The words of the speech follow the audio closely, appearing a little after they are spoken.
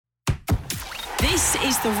This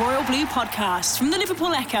is the Royal Blue Podcast from the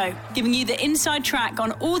Liverpool Echo, giving you the inside track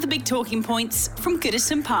on all the big talking points from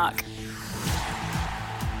Goodison Park.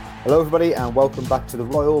 Hello everybody and welcome back to the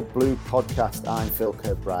Royal Blue Podcast. I'm Phil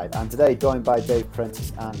Kirkbride and today joined by Dave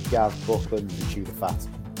Prentice and Gav Buckland to chew the fat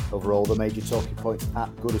over all the major talking points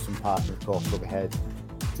at Goodison Park, and of course look ahead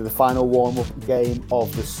to the final warm-up game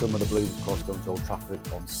of the summer. The Blues of course going to Old Trafford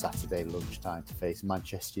on Saturday lunchtime to face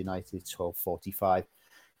Manchester United. 12:45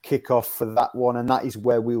 kick-off for that one, and that is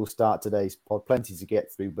where we will start today's pod. Plenty to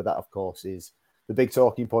get through, but that of course is the big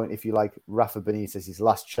talking point, if you like. Rafa Benitez's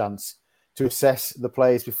last chance to assess the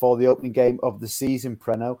players before the opening game of the season.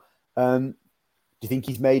 Preno, do you think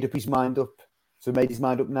he's made his mind up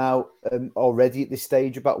now already at this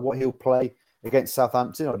stage about what he'll play against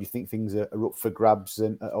Southampton, or do you think things are up for grabs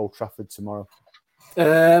at Old Trafford tomorrow?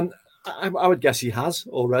 I would guess he has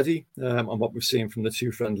already, on what we've seen from the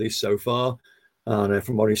two friendlies so far, and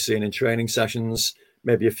from what he's seen in training sessions,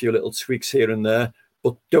 maybe a few little tweaks here and there.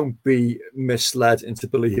 But don't be misled into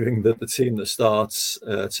believing that the team that starts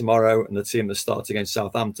tomorrow and the team that starts against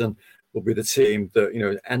Southampton will be the team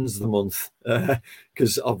that ends the month,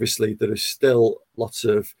 because obviously there is still lots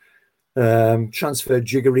of transfer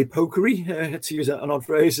jiggery pokery, to use an odd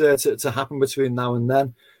phrase, to happen between now and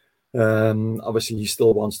then. Obviously, he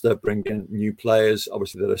still wants to bring in new players.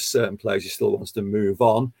 Obviously, there are certain players he still wants to move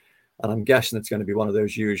on. And I'm guessing it's going to be one of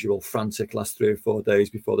those usual frantic last 3 or 4 days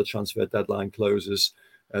before the transfer deadline closes.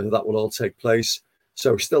 That will all take place.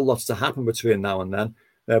 So still lots to happen between now and then.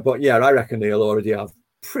 But yeah, I reckon he'll already have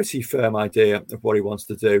pretty firm idea of what he wants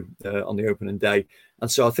to do on the opening day. And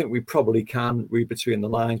so I think we probably can read between the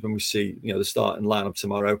lines when we see the starting lineup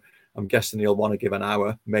tomorrow. I'm guessing he'll want to give an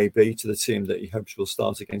hour, maybe, to the team that he hopes will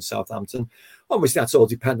start against Southampton. Obviously, that's all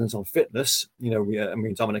dependent on fitness.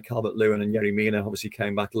 Dominic Calvert-Lewin and Yerry Mina obviously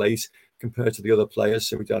came back late compared to the other players,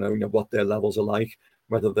 so we don't know, what their levels are like,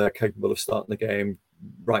 whether they're capable of starting the game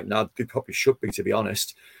right now. They probably should be, to be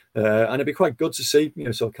honest. And it'd be quite good to see,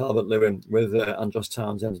 so Calvert-Lewin with Andros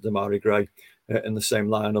Townsend and Damari Gray in the same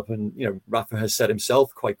lineup. And, Rafa has said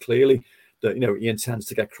himself quite clearly that, he intends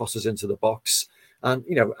to get crosses into the box. And,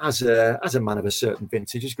 as a man of a certain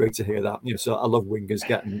vintage, it's great to hear that. So I love wingers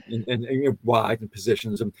getting in wide in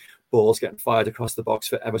positions and balls getting fired across the box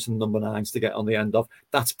for Everton number 9s to get on the end of.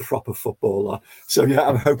 That's proper footballer. So, yeah,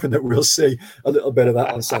 I'm hoping that we'll see a little bit of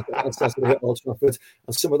that on Saturday at Old Trafford,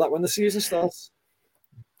 and some of that when the season starts.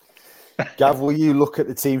 Gav, will you look at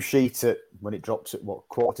the team sheet when it drops at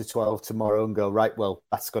 12:15 tomorrow and go, right, well,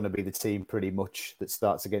 that's going to be the team pretty much that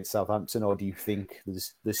starts against Southampton, or do you think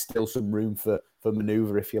there's still some room for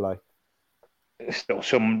manoeuvre, if you like? There's still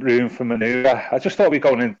some room for manoeuvre. I just thought we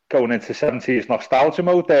were going into 70s nostalgia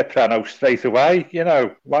mode there, Preno, straight away.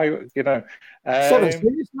 Why?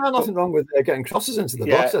 Nothing wrong with getting crosses into the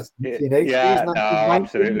box. That's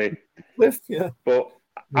absolutely. Yeah, but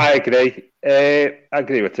I agree. I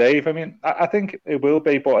agree with Dave. I think it will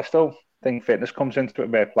be, but I still think fitness comes into it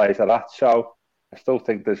where players are at. So I still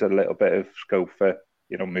think there's a little bit of scope for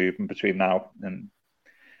movement between now and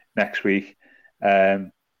next week. I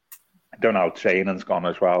don't know how training's gone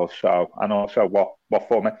as well. So, and also what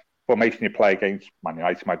formation you play against Man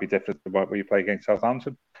United might be different to what you play against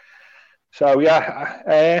Southampton. So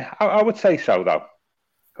yeah, I would say so though,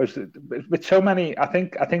 because with so many, I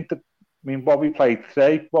think that. What we played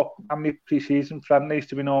today, how many pre-season friendlies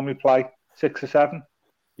do we normally play? 6 or 7?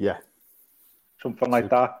 Yeah. Something like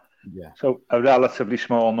that. Yeah. So a relatively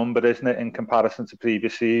small number, isn't it, in comparison to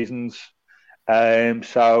previous seasons?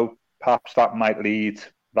 So perhaps that might lead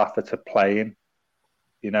Rafa to playing,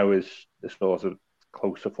 as sort of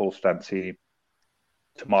close to full strength team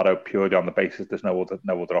tomorrow, purely on the basis there's no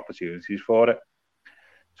other opportunities for it.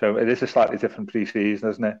 So it is a slightly different pre-season,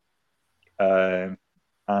 isn't it?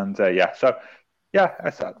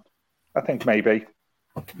 I think maybe,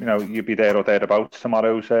 you'd be there or thereabouts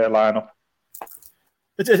tomorrow's lineup.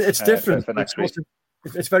 It's different. For next week.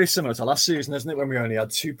 It's very similar to last season, isn't it? When we only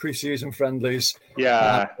had 2 pre-season friendlies.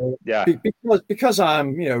 Yeah. Because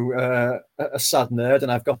I'm, a sad nerd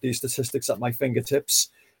and I've got these statistics at my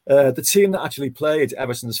fingertips. The team that actually played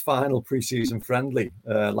Everton's final pre-season friendly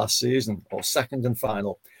last season, or second and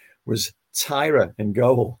final, was Tyra in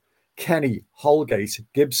goal. Kenny, Holgate,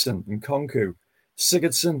 Gibson and Konku,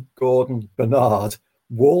 Sigurdsson, Gordon, Bernard,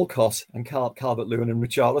 Walcott and Calvert-Lewin and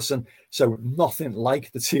Richarlison. So nothing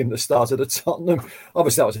like the team that started at Tottenham.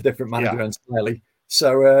 Obviously, that was a different manager entirely.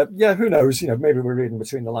 So, who knows? Maybe we're reading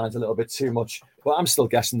between the lines a little bit too much. But I'm still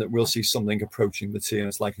guessing that we'll see something approaching the team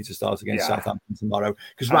that's likely to start against Southampton tomorrow.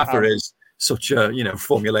 Because Rafa is such a,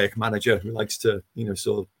 formulaic manager who likes to,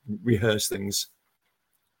 sort of rehearse things.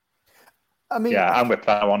 I'm with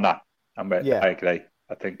Preno on that. I agree.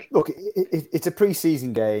 I think. Look, it's a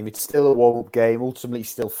pre-season game. It's still a warm-up game. Ultimately,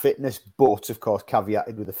 still fitness, but of course,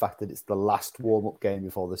 caveated with the fact that it's the last warm-up game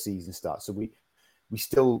before the season starts. So we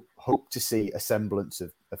still hope to see a semblance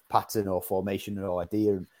of pattern or formation or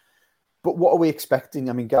idea. But what are we expecting?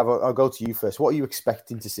 I mean, Gav, I'll go to you first. What are you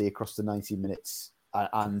expecting to see across the 90 minutes?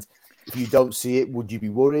 And if you don't see it, would you be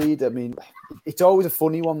worried? I mean, it's always a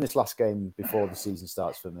funny one, this last game before the season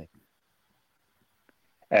starts for me.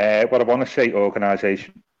 What I want to say,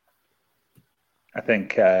 organisation. I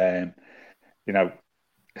think,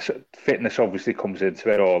 fitness obviously comes into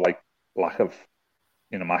it, or like lack of,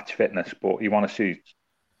 match fitness. But you want to see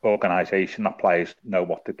organisation, that players know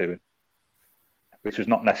what they're doing, which was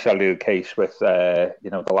not necessarily the case with, the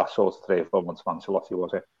last sort of 3 or 4 months of Ancelotti,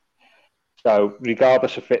 was it? So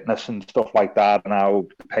regardless of fitness and stuff like that, and how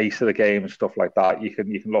the pace of the game and stuff like that, you can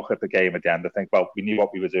look at the game at the end and think, well, we knew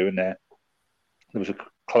what we were doing there. There was a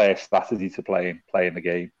clear strategy to playing the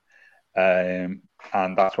game, and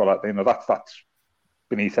that's what that's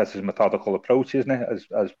Benitez's methodical approach, isn't it?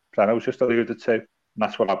 As Preno's just alluded to, and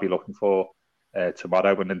that's what I'll be looking for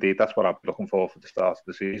tomorrow, and indeed that's what I'll be looking for the start of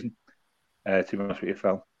the season. To be honest with you,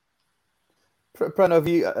 Phil.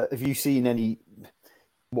 Preno, have you seen any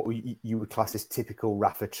what you would class as typical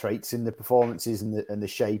Rafa traits in the performances and the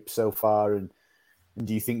shape so far, and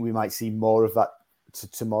do you think we might see more of that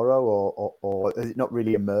tomorrow, or has it not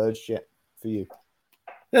really emerged yet for you?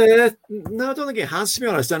 No, I don't think it has, to be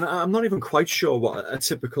honest. And I'm not even quite sure what a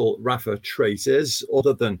typical Rafa trait is,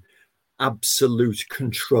 other than absolute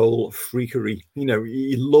control freakery.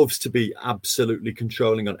 He loves to be absolutely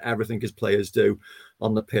controlling on everything his players do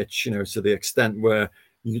on the pitch, to the extent where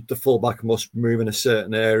the fullback must move in a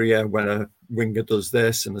certain area when a winger does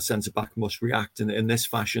this, and the centre-back must react in this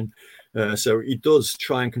fashion. So he does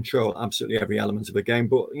try and control absolutely every element of the game.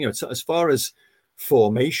 But, as far as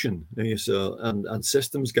formation and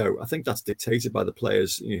systems go, I think that's dictated by the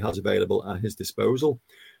players he has available at his disposal.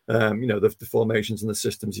 The formations and the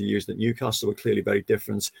systems he used at Newcastle were clearly very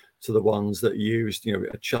different to the ones that he used,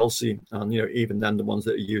 at Chelsea, and even then the ones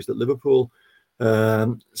that he used at Liverpool.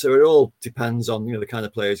 So it all depends on the kind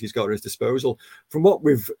of players he's got at his disposal. From what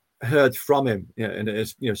we've heard from him in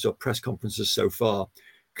his sort of press conferences so far,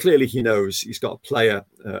 clearly he knows he's got a player,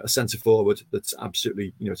 a centre forward that's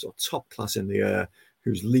absolutely sort of top class in the air,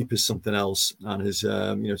 whose leap is something else, and his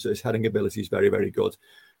so his heading ability is very, very good.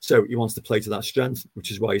 So he wants to play to that strength, which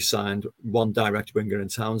is why he signed one direct winger in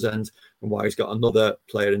Townsend, and why he's got another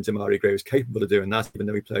player in Demarai Gray who's capable of doing that, even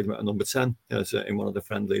though he played him at number 10 in one of the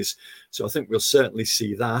friendlies. So I think we'll certainly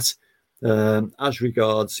see that. As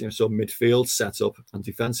regards midfield setup and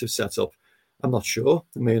defensive setup, I'm not sure.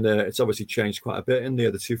 I mean, it's obviously changed quite a bit in the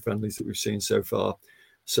other 2 friendlies that we've seen so far.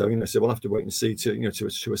 So so we'll have to wait and see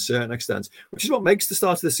to a certain extent, which is what makes the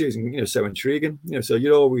start of the season so intriguing. So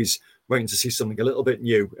you're always waiting to see something a little bit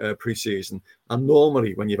new pre-season, and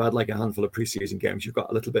normally when you've had like a handful of pre-season games, you've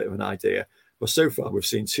got a little bit of an idea. But so far we've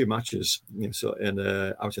seen 2 matches out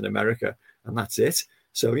in America, and that's it.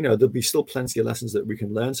 So there'll be still plenty of lessons that we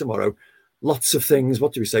can learn tomorrow. Lots of things.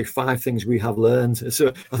 What do we say? 5 things we have learned. So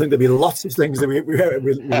I think there'll be lots of things that we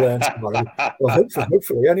learn tomorrow. Well,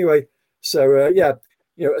 hopefully anyway. So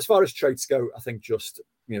as far as traits go, I think just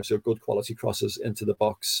good quality crosses into the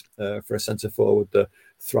box for a centre forward that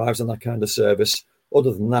thrives on that kind of service.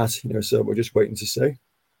 Other than that, so we're just waiting to see.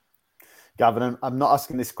 Gavin, I'm not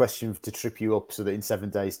asking this question to trip you up so that in 7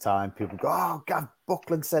 days' time people go, "Oh, Gav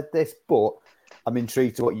Buckland said this," but I'm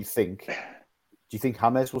intrigued to what you think. Do you think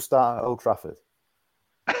James will start at Old Trafford?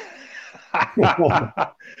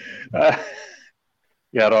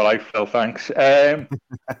 Yeah, all right, Phil, thanks.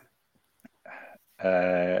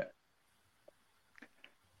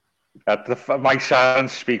 My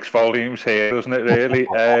silence speaks volumes here, doesn't it?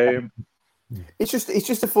 Really. It's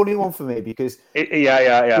just a funny one for me because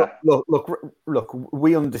yeah. Look.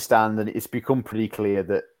 We understand, and it's become pretty clear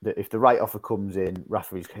that if the right offer comes in,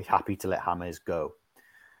 Rafa is happy to let James go.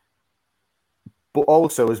 But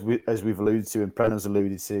also, as we've alluded to, and Preno's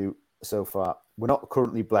alluded to so far, we're not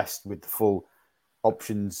currently blessed with the full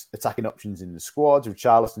attacking options in the squad.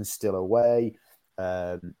 Richarlison's still away.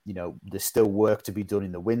 There's still work to be done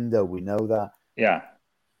in the window. We know that. Yeah.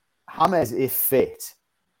 James, if fit,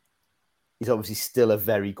 is obviously still a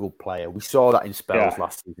very good player. We saw that in spells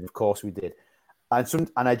last season. Of course we did. And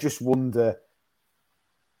I just wonder,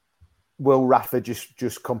 will Rafa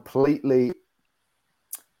just completely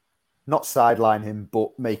not sideline him,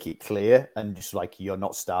 but make it clear and just like, you're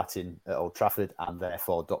not starting at Old Trafford and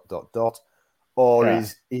therefore ... Or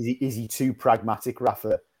is he too pragmatic,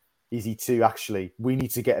 Rafa? Is he too, we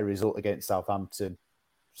need to get a result against Southampton,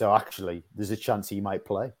 so actually there's a chance he might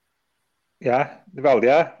play? Yeah, well,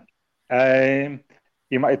 yeah.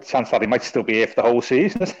 You might chance that he might still be here for the whole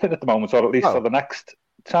season isn't it, at the moment, or at least for the next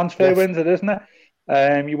transfer window, isn't it?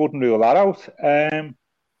 You wouldn't rule that out.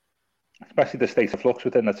 Especially the state of flux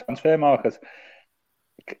within the transfer market.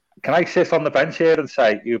 Can I sit on the bench here and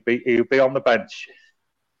say you'll be on the bench?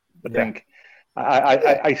 I think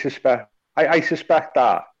I suspect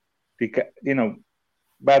that because,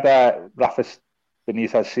 whether Rafa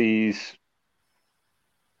Benitez sees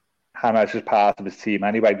James as part of his team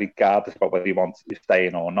anyway, regardless of whether he wants to stay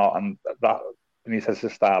in or not, and that Benitez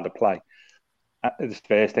has started to play. It's the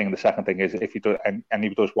first thing. The second thing is if he does, and he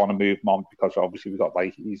does want to move him on because obviously we've got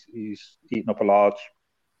he's eating up a large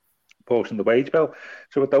portion of the wage bill.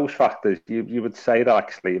 So with those factors, you would say that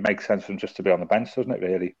actually it makes sense for him just to be on the bench, doesn't it?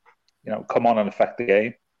 Really, come on and affect the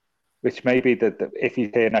game. Which may be that if he's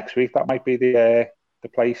here next week, that might be the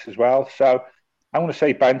place as well. So I'm going to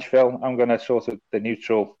say bench, Phil. I'm going to sort of the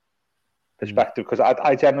neutral perspective because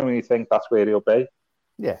I genuinely think that's where he'll be.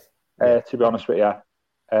 Yeah. To be honest with you.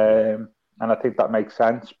 And I think that makes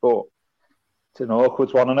sense, but it's an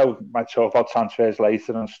awkward one. I know we might talk about transfers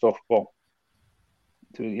later and stuff, but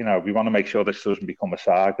we want to make sure this doesn't become a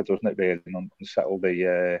saga, doesn't it? Really, and unsettle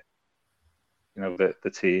the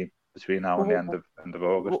team between now and the end of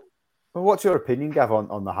August. Well, what's your opinion, Gav,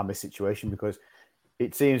 on the James situation? Because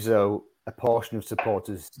it seems though a portion of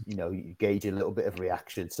supporters, you gauge a little bit of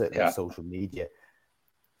reaction, certainly on social media.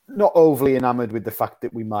 Not overly enamoured with the fact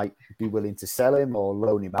that we might be willing to sell him or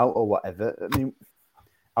loan him out or whatever. I mean,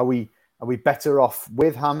 are we better off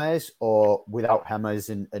with James or without James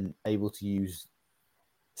and able to use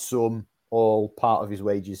some all part of his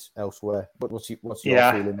wages elsewhere? What's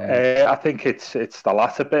your feeling? I think it's the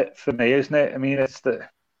latter bit for me, isn't it? I mean, it's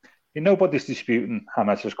nobody's disputing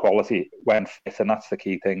James' quality when fit, and that's the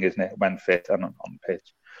key thing, isn't it? When fit and on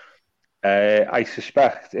pitch. I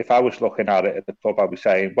suspect if I was looking at it at the club, I'd be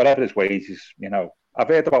saying whatever his wages, I've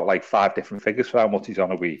heard about like 5 different figures for how much he's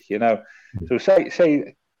on a week, So say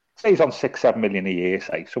he's on 6-7 million a year,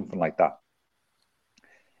 say something like that.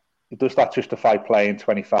 Does that justify playing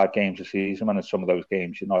 25 games a season when in some of those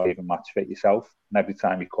games you're not even match fit yourself? And every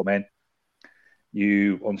time you come in,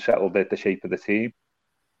 you unsettle the shape of the team,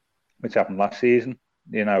 which happened last season,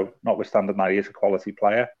 notwithstanding that he is a quality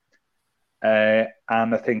player.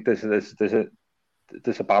 And I think there's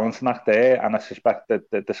a balancing act there, and I suspect that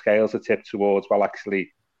the scales are tipped towards, well,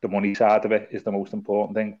 actually, the money side of it is the most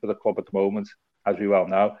important thing for the club at the moment, as we well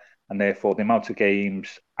know, and therefore the amount of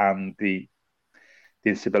games and the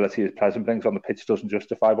instability his presence brings on the pitch doesn't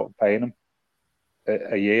justify what we're paying him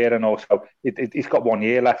a year, and also he's got 1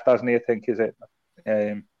 year left, hasn't he? I think is it?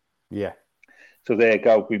 Yeah. So there you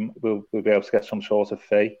go. We'll be able to get some sort of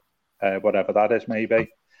fee, whatever that is, maybe.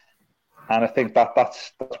 And I think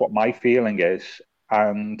that's what my feeling is.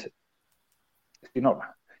 And you're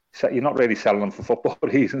not really selling them for football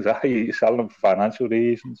reasons, are you? You're selling them for financial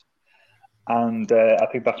reasons. And I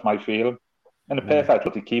think that's my feeling. In a perfect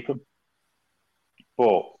world, you keep him.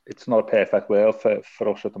 But it's not a perfect world for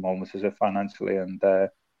us at the moment, is it, financially? And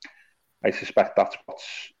I suspect that's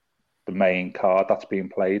what's the main card that's being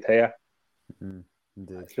played here.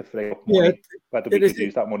 It's to free up money. Whether we could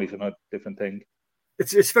use that money is another different thing.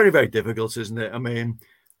 It's very, very difficult, isn't it? I mean,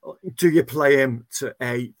 do you play him to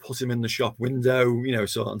put him in the shop window,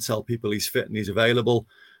 and tell people he's fit and he's available,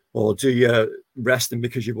 or do you rest him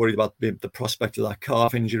because you're worried about the prospect of that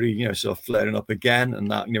calf injury, flaring up again, and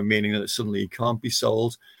that meaning that suddenly he can't be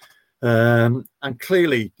sold? And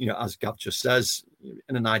clearly, as Gav just says,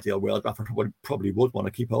 in an ideal world, Rafa probably would want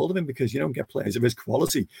to keep hold of him because you don't get players of his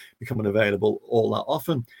quality becoming available all that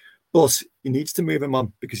often. But he needs to move him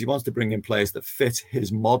on because he wants to bring in players that fit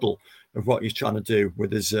his model of what he's trying to do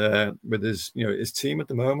with his team at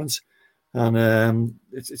the moment. And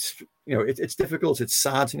it's difficult. It's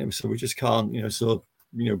sad, so we just can't, do,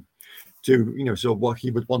 what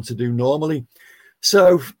he would want to do normally.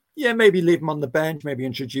 So, yeah, maybe leave him on the bench, maybe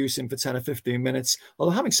introduce him for 10 or 15 minutes.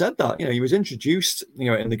 Although having said that, he was introduced,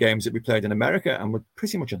 in the games that we played in America and were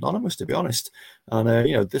pretty much anonymous, to be honest.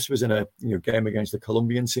 And, this was in a game against the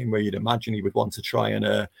Colombian team where you'd imagine he would want to try and,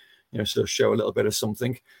 sort of show a little bit of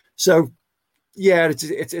something. So, yeah,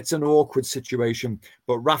 it's an awkward situation.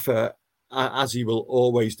 But Rafa, as he will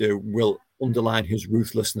always do, will underline his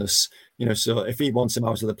ruthlessness. So if he wants him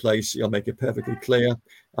out of the place, he'll make it perfectly clear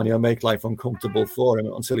and he'll make life uncomfortable for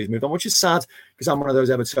him until he's moved on, which is sad because I'm one of those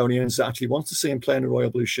Evertonians that actually wants to see him play in a royal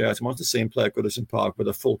blue shirt and wants to see him play at Goodison Park with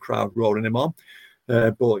a full crowd roaring him on.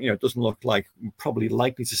 But, it doesn't look like we're probably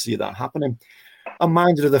likely to see that happening. I'm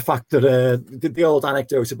minded of the fact that the old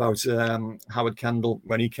anecdote about Howard Kendall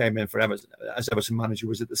when he came in for Everton as Everton manager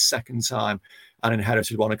was it the second time and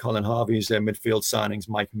inherited one of Colin Harvey's midfield signings,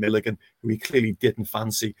 Mike Milligan, who he clearly didn't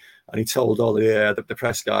fancy, and he told all the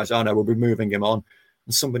press guys, "Oh no, we'll be moving him on."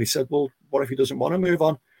 And somebody said, "Well, what if he doesn't want to move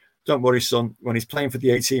on?" Don't worry, son. When he's playing for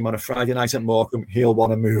the A team on a Friday night at Morecambe, he'll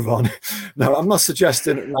want to move on. Now, I'm not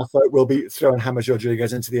suggesting Rafa will be throwing James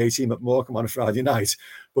Rodriguez into the A team at Morecambe on a Friday night,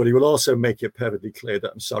 but he will also make it perfectly clear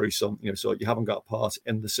that I'm sorry, son. So you haven't got a part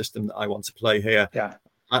in the system that I want to play here. Yeah,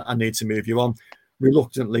 I need to move you on.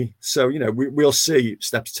 Reluctantly. So, we'll see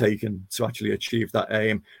steps taken to actually achieve that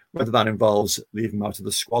aim. Whether that involves leaving him out of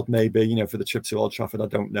the squad, maybe, for the trip to Old Trafford, I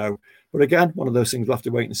don't know. But again, one of those things we'll have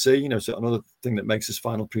to wait and see. So another thing that makes this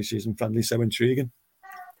final pre-season friendly so intriguing.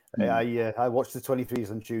 I watched the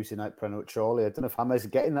 23s on Tuesday night, Preno, Charlie. I don't know if James is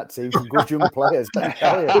getting that team some good young players. Let me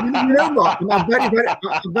tell you. You know what?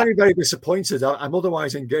 I'm very, very disappointed. I'm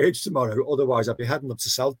otherwise engaged tomorrow. Otherwise, I'd be heading up to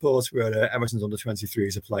Southport where Emerson's under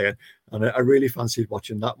 23s are playing. And I really fancied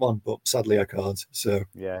watching that one, but sadly I can't. So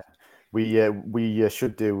yeah. We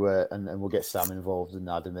should do, and we'll get Sam involved in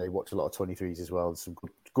that. And they watch a lot of 23s as well. There's some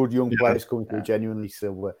good young players coming through, genuinely.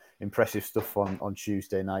 So impressive stuff on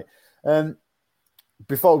Tuesday night.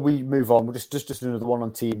 Before we move on, we'll just another one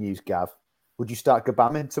on team news, Gav. Would you start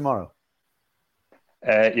Gabamin tomorrow?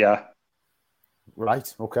 Yeah.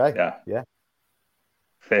 Right. Okay. Yeah.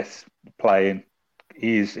 Fit, playing.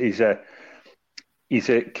 He's a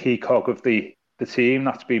key cog of the team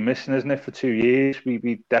that's been missing, isn't it, for 2 years?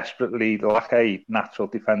 We desperately lack a natural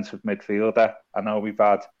defensive midfielder. I know we've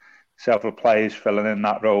had several players filling in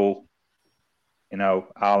that role.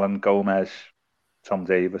 Alan Gomez, Tom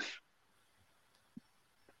Davis.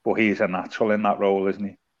 But he's a natural in that role, isn't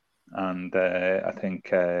he? And I think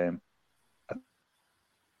that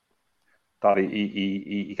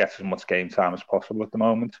he gets as much game time as possible at the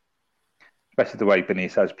moment, especially the way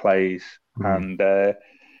Benitez plays. And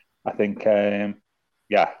I think,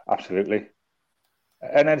 absolutely.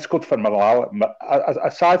 And then it's good for morale.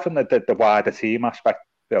 Aside from the wider team aspect,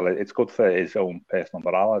 Bill, it's good for his own personal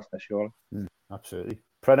morale, isn't it, surely? Absolutely.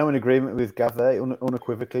 Preno in agreement with Gav there,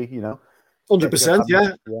 unequivocally, 100%,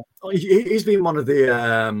 yeah. He's been one of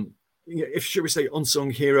the, if should we say, unsung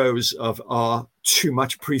heroes of our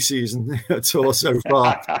too-much pre-season tour so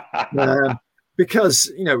far.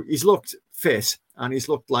 Because, he's looked fit and he's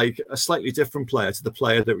looked like a slightly different player to the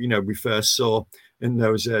player that, we first saw in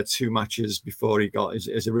those 2 matches before he got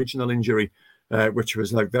his original injury, which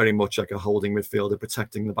was very much like a holding midfielder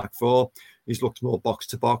protecting the back four. He's looked more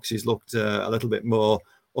box-to-box. He's looked a little bit more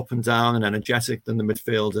up and down and energetic than the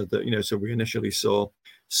midfielder that, so we initially saw.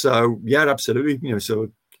 So, yeah, absolutely. So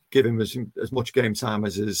give him as much game time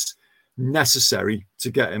as is necessary to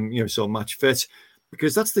get him, so match fit,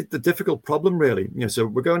 because that's the difficult problem, really. So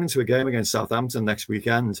we're going into a game against Southampton next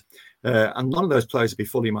weekend, and none of those players will be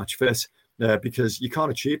fully match fit because you can't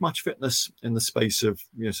achieve match fitness in the space of,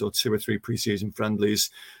 2 or 3 pre-season friendlies.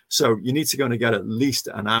 So you need to go and get at least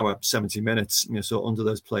an hour, 70 minutes, so under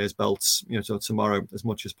those players' belts, so tomorrow as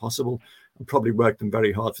much as possible, and probably work them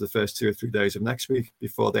very hard for the first 2 or 3 days of next week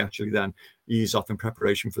before they actually then ease off in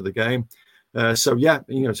preparation for the game. So yeah,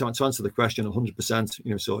 to answer the question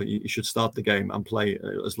 100%, so you should start the game and play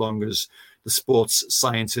as long as the sports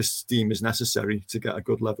scientists deem is necessary to get a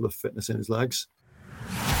good level of fitness in his legs.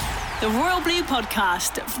 The Royal Blue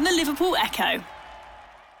Podcast from the Liverpool Echo.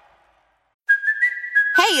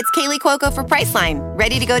 Hey, it's Kaylee Cuoco for Priceline.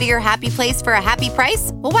 Ready to go to your happy place for a happy price?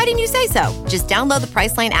 Well, why didn't you say so? Just download the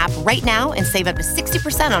Priceline app right now and save up to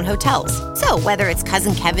 60% on hotels. So whether it's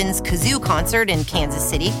Cousin Kevin's Kazoo Concert in Kansas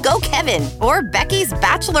City, go Kevin, or Becky's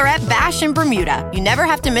Bachelorette Bash in Bermuda, you never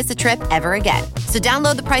have to miss a trip ever again. So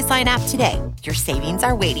download the Priceline app today. Your savings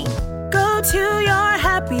are waiting. Go to your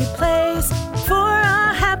happy place for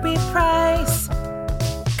a happy price.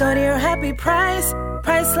 Go to your happy price,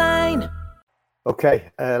 Priceline.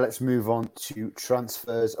 Okay, let's move on to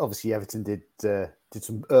transfers. Obviously, Everton did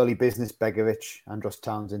some early business. Begovic, Andros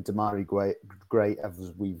Townsend, Damari Gray,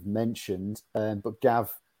 as we've mentioned. But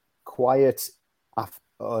Gav, quiet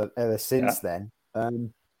ever since then. 3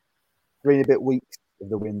 and a bit weeks of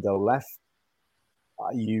the window left.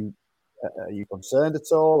 Are you concerned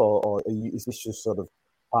at all, or is this just sort of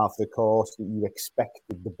half the course that you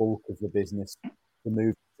expected the bulk of the business to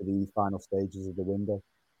move to the final stages of the window?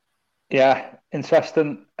 Yeah,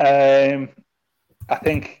 interesting. I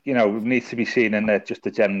think, it needs to be seen in just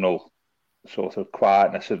the general sort of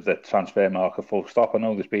quietness of the transfer market full stop. I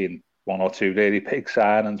know there's been 1 or 2 really big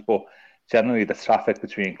signings, but generally the traffic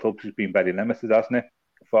between clubs has been very limited, hasn't it?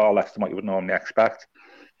 Far less than what you would normally expect.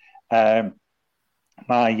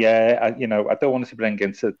 I don't want to bring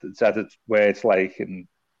into the words like and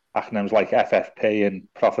acronyms like FFP and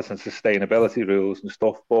profit and sustainability rules and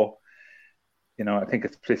stuff, but I think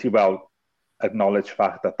it's pretty well acknowledged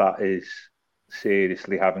fact that is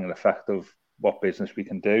seriously having an effect of what business we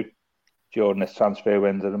can do during this transfer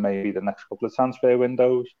window and maybe the next couple of transfer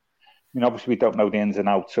windows. Obviously we don't know the ins and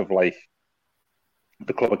outs of like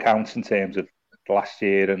the club accounts in terms of last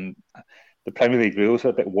year, and the Premier League rules are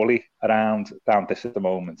a bit woolly around this at the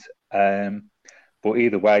moment. But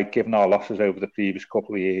either way, given our losses over the previous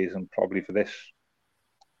couple of years and probably for this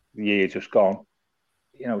year just gone,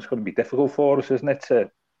 it's going to be difficult for us, isn't it,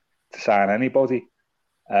 to sign anybody.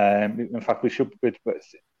 In fact, we should.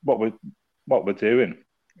 What we're doing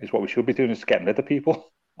is what we should be doing is getting rid of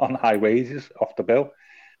people on high wages off the bill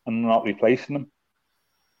and not replacing them.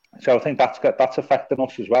 So I think that's affecting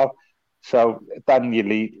us as well. So then you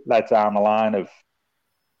lead down the line of,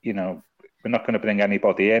 we're not going to bring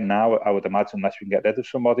anybody in now, I would imagine, unless we can get rid of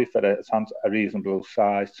somebody for a reasonable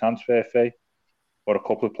size transfer fee, or a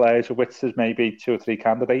couple of players, of which there's maybe 2 or 3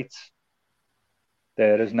 candidates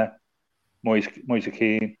there, isn't it? Moise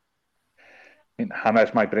Kean.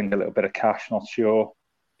 James might bring a little bit of cash, not sure,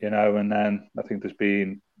 and then I think there's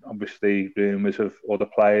been obviously rumours of other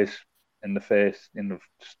players in the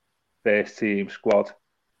first team squad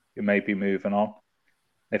who may be moving on.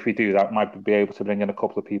 If we do that, might be able to bring in a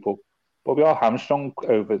couple of people. But we are hamstrung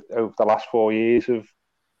over the last 5 years of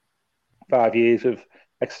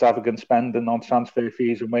extravagant spending on transfer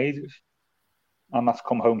fees and wages. And that's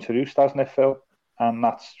come home to roost, hasn't it, Phil? And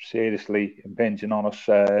that's seriously impinging on us,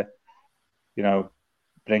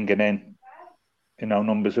 bringing in,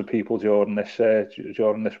 numbers of people during this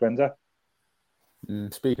window.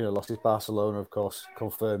 Speaking of losses, Barcelona, of course,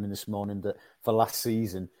 confirming this morning that for last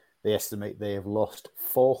season, they estimate they have lost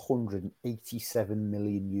 487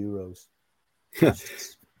 million euros.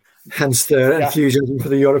 Hence their enthusiasm for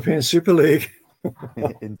the European Super League.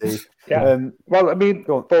 Indeed. Yeah. Well, I mean,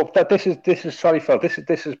 but this is sorry, Phil.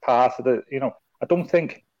 This is part of the. I don't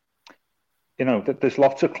think. There's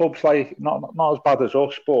lots of clubs like not as bad as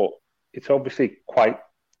us, but it's obviously quite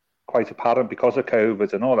apparent because of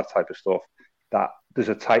COVID and all that type of stuff that there's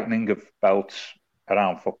a tightening of belts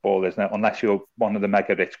around football, isn't it? Unless you're one of the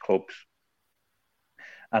mega rich clubs,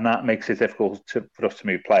 and that makes it difficult for us to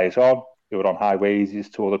move players on who are on high wages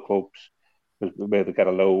to other clubs where they get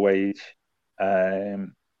a low wage. So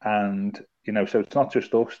it's not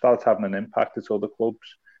just us that's having an impact, it's other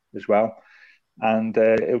clubs as well. And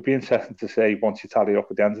it would be interesting to see, once you tally up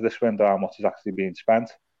at the end of this window, how much is actually being spent.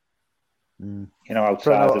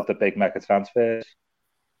 Outside of the big mega transfers.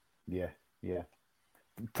 Yeah.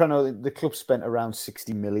 Preno, the club spent around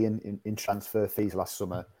 60 million in transfer fees last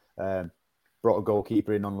summer. Brought a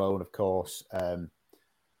goalkeeper in on loan, of course, and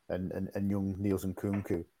young Niels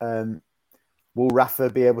Nkunku. Will Rafa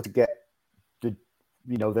be able to get the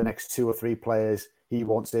next 2 or 3 players he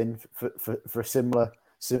wants in for a similar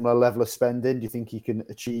level of spending? Do you think he can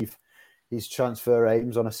achieve his transfer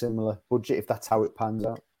aims on a similar budget if that's how it pans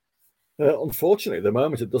out? Unfortunately, at the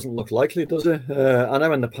moment, it doesn't look likely, does it? I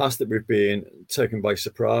know in the past that we've been taken by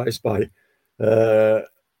surprise by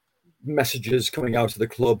messages coming out of the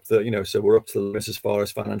club that, so we're up to the limit as far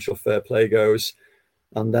as financial fair play goes.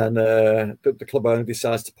 And then the club owner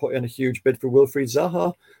decides to put in a huge bid for Wilfried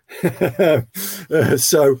Zaha.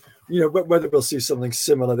 So, whether we'll see something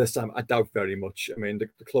similar this time, I doubt very much. I mean,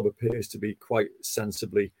 the club appears to be quite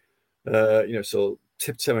sensibly, sort of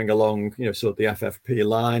tiptoeing along, sort of the FFP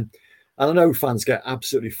line. And I know fans get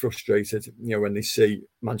absolutely frustrated, when they see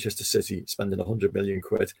Manchester City spending 100 million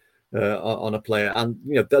quid on a player. And,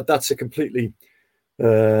 that's a completely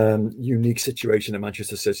unique situation in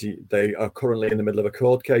Manchester City. They are currently in the middle of a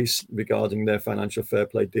court case regarding their financial fair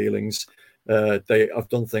play dealings. They have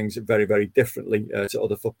done things very, very differently to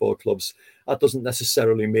other football clubs. That doesn't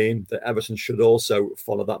necessarily mean that Everton should also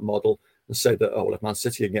follow that model and say that, if Man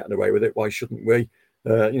City are getting away with it, why shouldn't we?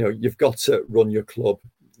 You've got to run your club,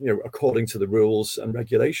 according to the rules and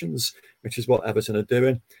regulations, which is what Everton are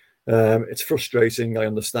doing. It's frustrating, I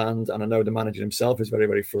understand, and I know the manager himself is very,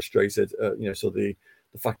 very frustrated. So the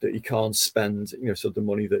fact that he can't spend, the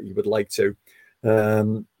money that he would like to.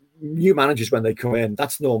 New managers, when they come in,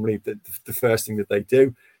 that's normally the first thing that they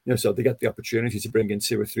do. So they get the opportunity to bring in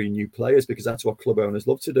 2 or 3 new players, because that's what club owners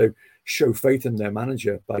love to do: show faith in their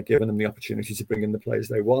manager by giving them the opportunity to bring in the players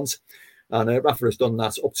they want. And Rafa has done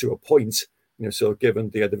that up to a point. So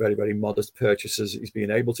given the very, very modest purchases he's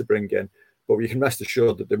been able to bring in. But you can rest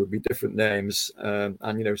assured that there would be different names and,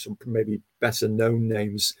 some maybe better known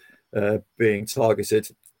names being targeted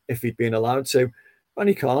if he'd been allowed to. And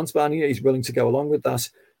he can't, but he's willing to go along with that.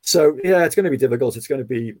 So yeah, it's going to be difficult. It's going to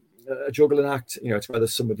be a juggling act. It's whether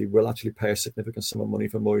somebody will actually pay a significant sum of money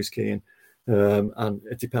for Moise Kean. And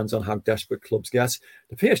it depends on how desperate clubs get.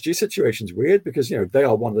 The PSG situation is weird because they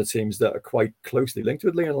are one of the teams that are quite closely linked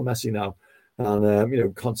with Lionel Messi now,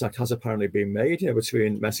 and contact has apparently been made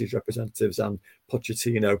between Messi's representatives and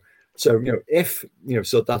Pochettino. So if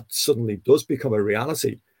so that suddenly does become a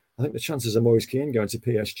reality, I think the chances of Moise Kean going to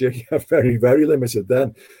PSG are very, very limited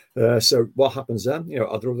then. So what happens then?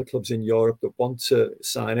 Are there other clubs in Europe that want to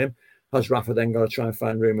sign him? Has Rafa then got to try and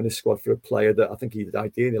find room in his squad for a player that I think he'd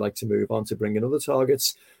ideally like to move on to bring in other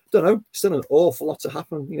targets? Don't know. Still an awful lot to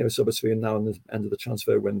happen, so between now and the end of the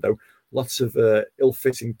transfer window, lots of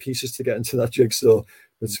ill-fitting pieces to get into that jigsaw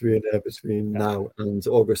between now and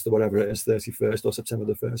August or whatever it is, 31st or September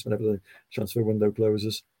the 1st, whenever the transfer window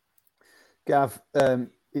closes. Gav,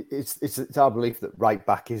 it's our belief that right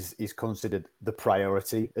back is considered the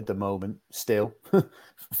priority at the moment still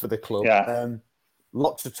for the club. Yeah.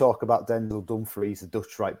 Lots of talk about Denzel Dumfries, the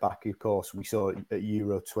Dutch right back, of course. We saw it at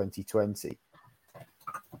Euro 2020.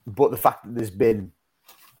 But the fact that there's been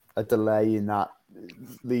a delay in that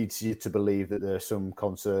leads you to believe that there are some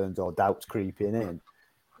concerns or doubts creeping in.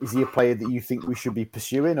 Is he a player that you think we should be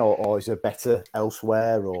pursuing, or is there better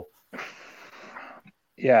elsewhere? Or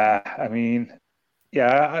yeah, I mean,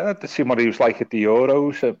 I had to see what he was like at the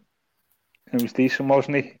Euros. It was decent,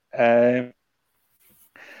 wasn't he?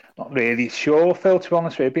 Not really sure, Phil, to be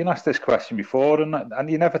honest with you. I've been asked this question before,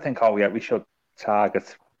 and you never think, oh, yeah, we should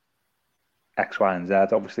target X, Y, and Z.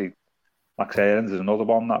 Obviously, Max Aarons is another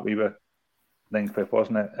one that we were linked with,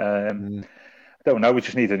 wasn't it? I don't know. We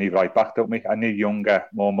just need a new right back, don't we? A new, younger,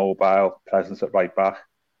 more mobile presence at right back.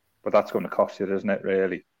 But that's going to cost you, isn't it,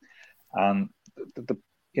 really? And,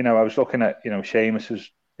 I was looking at,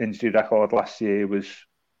 Seamus's injury record last year was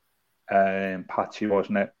patchy,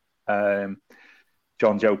 wasn't it?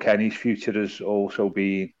 John Joe Kenny's future has also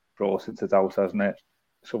been brought into doubt, hasn't it?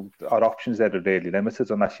 So our options there are really limited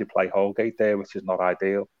unless you play Holgate there, which is not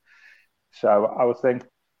ideal. So I would think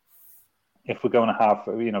if we're going to have,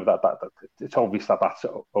 that it's obvious that that's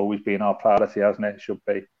always been our priority, hasn't it? It should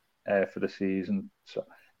be for the season. So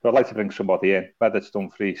I'd like to bring somebody in, whether it's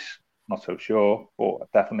Dumfries, not so sure,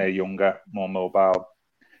 but definitely a younger, more mobile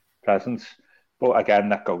presence. But again,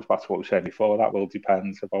 that goes back to what we said before. That will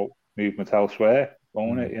depend about movement elsewhere,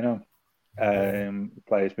 won't it?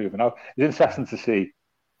 Players moving out. It's interesting to see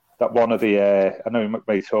that one of the, I know we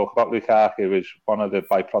may talk about Lukaku, is one of the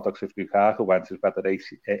byproducts of Lukaku went is whether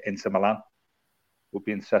Inter Milan would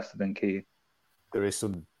be interested in Kean. There is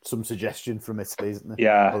some suggestion from Italy, isn't there?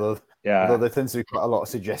 Yeah. Although there tends to be quite a lot of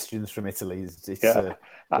suggestions from Italy. They're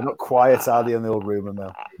not quiet, are they, on the old rumour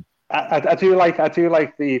mill? I do like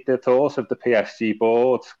the thought of the PSG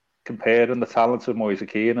board comparing the talents of Moise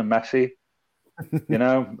Kean and Messi.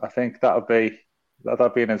 I think that'd be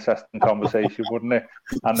an interesting conversation, wouldn't it?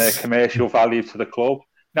 And the commercial value to the club.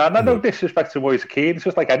 Now, no disrespect to Moise Kean, it's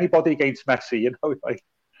just like anybody against Messi,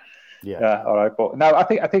 Yeah, all right. But no, I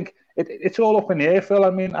think it's all up in the air, Phil.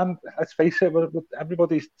 I mean, and let's face it,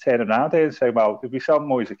 everybody's turning around here and saying, well, if we sell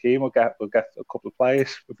Moise Kean, we'll get a couple of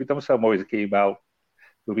players. If we don't sell Moise Kean, well,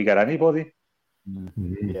 will we get anybody?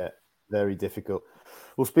 Yeah, very difficult.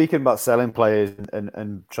 Well, speaking about selling players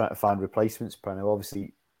and trying to find replacements, Preno,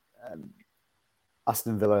 obviously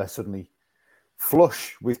Aston Villa suddenly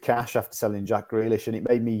flush with cash after selling Jack Grealish, and it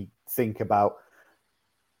made me think about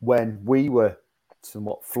when we were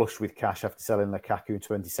somewhat flush with cash after selling Lukaku in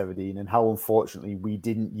 2017 and how unfortunately we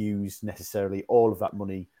didn't use necessarily all of that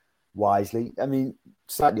money wisely. I mean,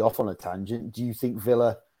 slightly off on a tangent, do you think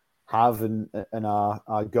Villa have and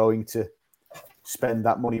are going to spend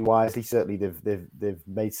that money wisely? Certainly they've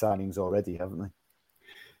made signings already, haven't they?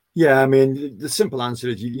 Yeah, I mean, the simple answer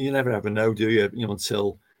is you never ever know, do you?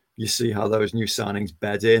 Until you see how those new signings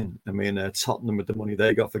bed in. I mean, Tottenham with the money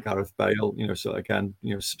they got for Gareth Bale, so again,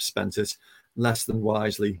 spent it less than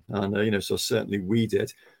wisely, and so certainly we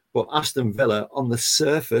did. But Aston Villa, on the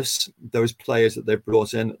surface, those players that they've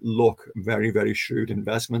brought in look very, very shrewd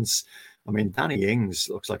investments. I mean, Danny Ings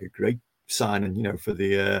looks like a great signing, for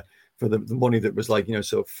the money that was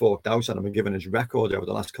sort of forked out at him and given his record over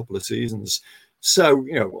the last couple of seasons. So,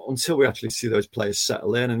 until we actually see those players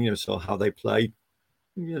settle in and, so how they play,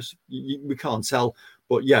 we can't tell.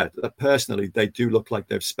 But yeah, personally, they do look like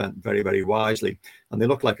they've spent very, very wisely. And they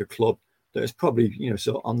look like a club that is probably,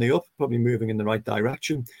 so on the up, probably moving in the right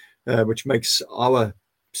direction, which makes our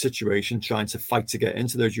situation trying to fight to get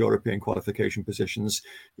into those European qualification positions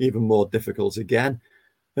even more difficult again.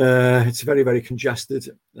 It's very, very congested,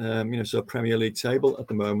 so Premier League table at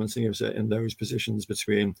the moment, so in those positions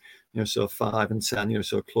between, so 5 and 10,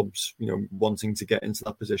 so clubs, wanting to get into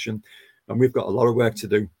that position. And we've got a lot of work to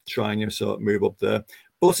do, trying, so move up there.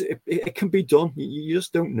 But it can be done. You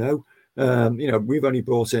just don't know. We've only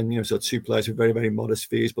brought in, so 2 players with very, very modest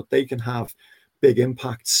fees, but they can have big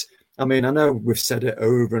impacts. I mean, I know we've said it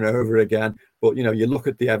over and over again, but, you look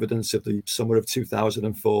at the evidence of the summer of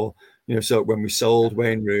 2004, so when we sold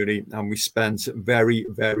Wayne Rooney and we spent very,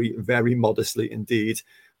 very, very modestly indeed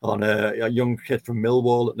on a young kid from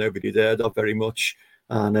Millwall that nobody had heard of very much,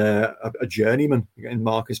 and a journeyman in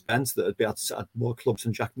Marcus Bent that had been at more clubs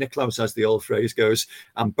than Jack Nicklaus, as the old phrase goes,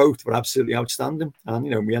 and both were absolutely outstanding. And,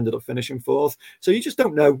 we ended up finishing 4th. So you just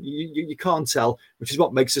don't know. You can't tell, which is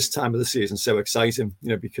what makes this time of the season so exciting,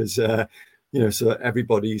 because, so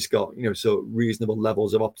everybody's got, so reasonable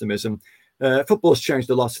levels of optimism. Football's changed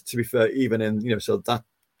a lot, to be fair, even in, so that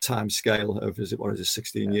time scale of,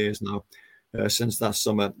 16 years now. Since that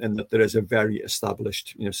summer, and that there is a very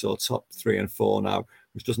established, sort of top 3 and 4 now,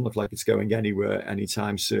 which doesn't look like it's going anywhere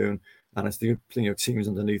anytime soon. And it's the teams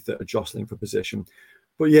underneath that are jostling for position.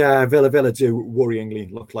 But yeah, Villa do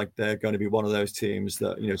worryingly look like they're going to be one of those teams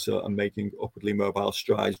that sort of making upwardly mobile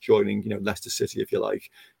strides, joining Leicester City, if you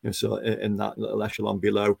like, so in that little echelon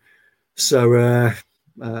below. So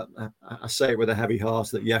I say it with a heavy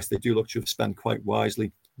heart that yes, they do look to have spent quite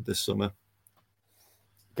wisely this summer.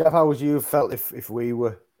 Gav, how would you have felt if we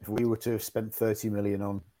were to have spent 30 million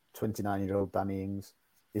on 29-year-old Danny Ings?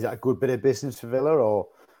 Is that a good bit of business for Villa, or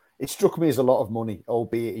it struck me as a lot of money,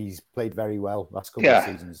 albeit he's played very well last couple of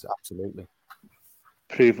seasons? Absolutely,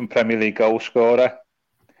 proven Premier League goal scorer.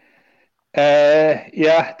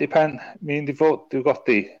 Depend. I mean, they've got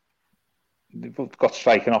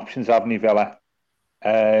striking options, haven't they, Villa?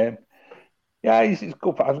 Yeah, he's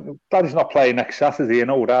good. I'm glad he's not playing next Saturday, you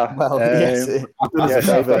know that. Well, yes. My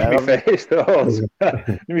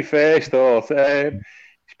first thought.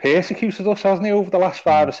 He's persecuted us, hasn't he, over the last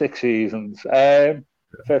 5 or 6 seasons for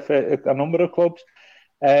a number of clubs.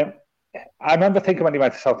 I remember thinking when he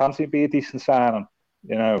went to Southampton, he'd be a decent signing,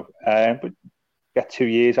 but get 2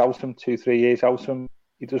 years out of him, 2-3 years out of him.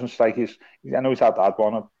 He doesn't strike his... I know he's had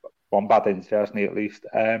one bad injury, hasn't he, at least.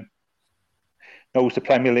 Knows the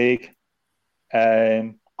Premier League.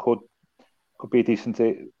 Could be a decent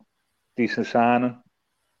signing.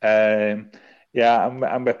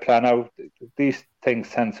 I'm with Plano. These things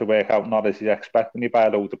tend to work out not as you expect when you buy a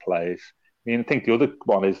load of players. I mean, I think the other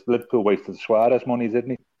one is Liverpool wasted Suarez money,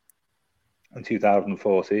 didn't he, in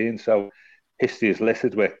 2014? So history is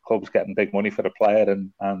littered with clubs getting big money for a player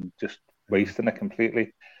and just wasting it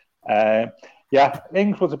completely.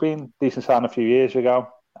 Ings would have been a decent signing a few years ago.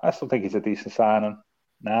 I still think he's a decent signing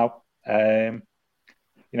now. We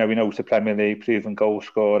know it's the Premier League, proven goal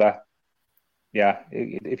scorer. Yeah,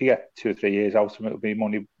 if you get 2 or 3 years out of him, it'll be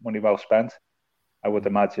money well spent, I would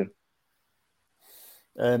imagine.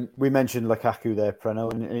 We mentioned Lukaku there,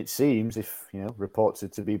 Preno, and it seems, if reports are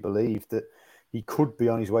to be believed, that he could be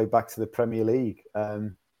on his way back to the Premier League.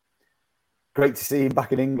 Great to see him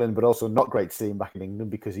back in England, but also not great to see him back in England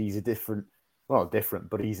because he's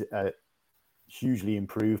but he's a hugely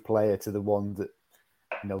improved player to the one that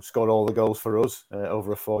scored all the goals for us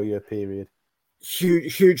over a 4-year period.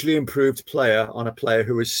 Hugely improved player on a player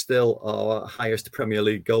who is still our highest Premier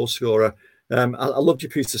League goal scorer. I loved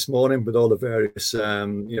your piece this morning with all the various,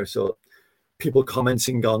 people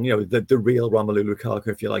commenting on, the real Romelu Lukaku,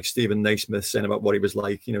 if you like. Stephen Naismith saying about what he was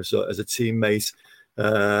like, so as a teammate.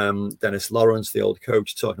 Dennis Lawrence, the old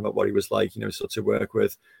coach, talking about what he was like, to work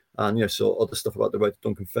with. And, so other stuff about the work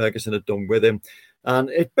Duncan Ferguson had done with him. And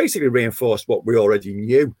it basically reinforced what we already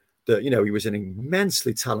knew, that, he was an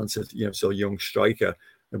immensely talented, young striker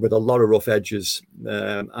with a lot of rough edges,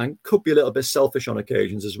 and could be a little bit selfish on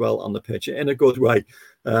occasions as well on the pitch in a good way.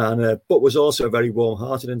 But was also a very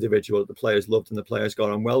warm-hearted individual that the players loved and the players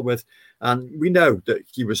got on well with. And we know that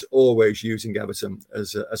he was always using Everton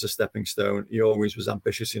as a stepping stone. He always was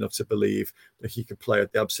ambitious enough to believe that he could play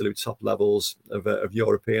at the absolute top levels of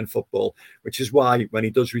European football, which is why when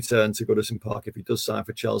he does return to Goodison Park, if he does sign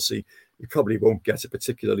for Chelsea, he probably won't get a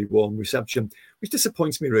particularly warm reception, which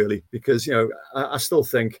disappoints me really, because, I still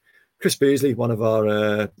think Chris Beasley, one of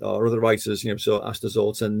our other writers, so asked us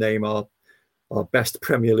all to name our best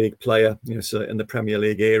Premier League player, so in the Premier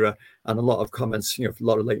League era, and a lot of comments, a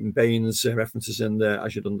lot of Leighton Baines references in there,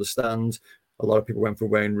 as you'd understand. A lot of people went for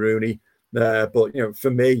Wayne Rooney, but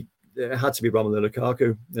for me, it had to be Romelu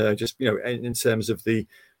Lukaku. Just in terms of the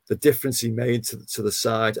difference he made to the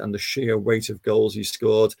side and the sheer weight of goals he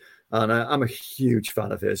scored, and I'm a huge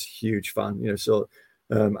fan of his, huge fan. So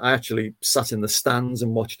I actually sat in the stands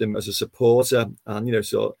and watched him as a supporter, and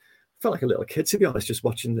so felt like a little kid, to be honest, just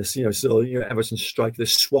watching this. Everton striker,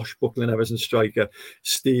 this swashbuckling Everton striker,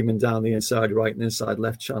 steaming down the inside right and inside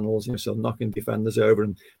left channels. So knocking defenders over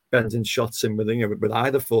and bending shots in with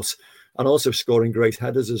either foot, and also scoring great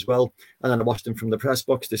headers as well. And then I watched him from the press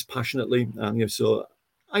box dispassionately, and so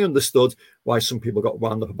I understood why some people got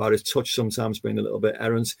wound up about his touch sometimes being a little bit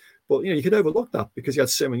errant. But, you could overlook that because he had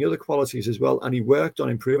so many other qualities as well. And he worked on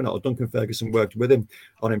improving that, or Duncan Ferguson worked with him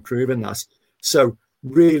on improving that. So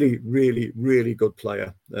really, really, really good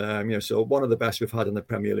player. So one of the best we've had in the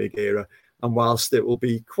Premier League era. And whilst it will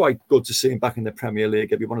be quite good to see him back in the Premier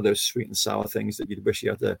League, it'd be one of those sweet and sour things that you'd wish he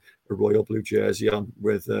had a royal blue jersey on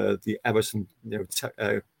with the Everton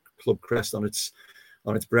club crest on its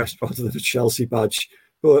breast rather than a Chelsea badge.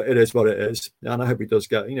 But it is what it is, and I hope he does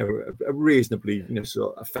get a reasonably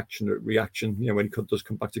sort of affectionate reaction when he does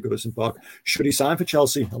come back to Goodison Park. Should he sign for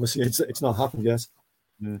Chelsea? Obviously, it's not happened yet.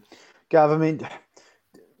 Gav, I mean,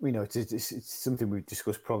 it's something we've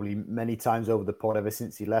discussed probably many times over the pod ever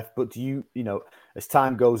since he left. But do you as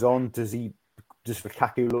time goes on, does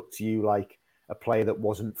Lukaku look to you like a player that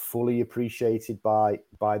wasn't fully appreciated by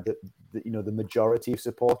the majority of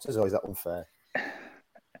supporters, or is that unfair?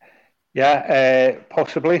 Yeah,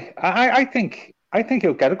 possibly. I think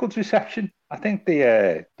he'll get a good reception. I think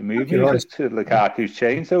the movement to Lukaku's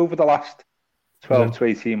changed over the last 12 to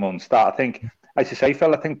 18 months. That I think, as you say,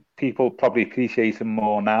 Phil, I think people probably appreciate him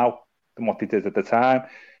more now than what they did at the time.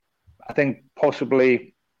 I think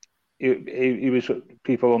possibly he was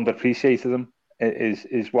people underappreciated him.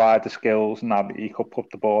 His wider skills and that he could put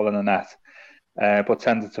the ball in the net, but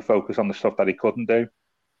tended to focus on the stuff that he couldn't do.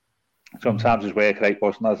 Sometimes his work rate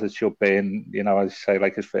wasn't as it should be, and as you say,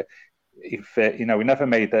 like he never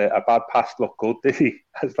made a bad pass look good, did he?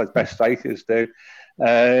 As like best strikers do.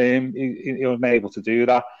 He wasn't able to do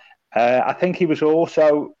that. I think he was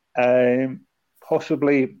also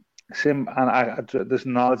possibly there's an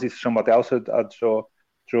analogy to somebody else I'd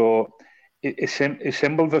draw. It's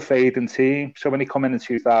symbol of a fading team. So when he come in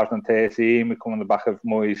 2013, we come on the back of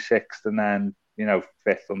Moyes 6th, and then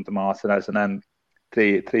 5th under Martinez, and then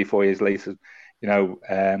 3-4 years later,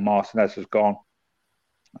 Martinez has gone.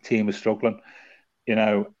 The team was struggling,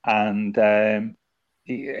 and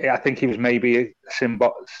I think he was maybe a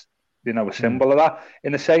symbol, a symbol of that.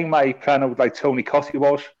 In the same way, kind of like Tony Cottee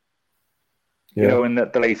was, in the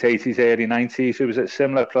late 80s, early 90s. It was a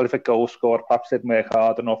similar prolific goal scorer, perhaps didn't work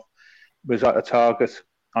hard enough, was at a target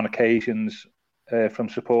on occasions from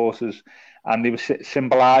supporters, and he was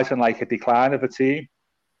symbolising like a decline of a team.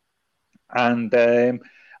 And I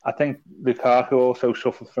think Lukaku also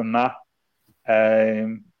suffered from that.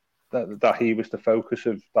 That he was the focus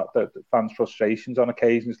of the fans' frustrations on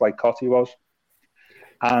occasions, like Cottee was.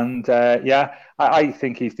 And I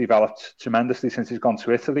think he's developed tremendously since he's gone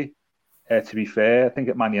to Italy. To be fair, I think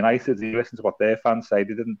at Man United, you listen to what their fans say.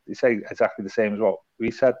 They say exactly the same as what we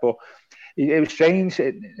said, but it was strange.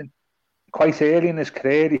 Quite early in his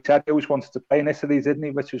career, he said he always wanted to play in Italy, didn't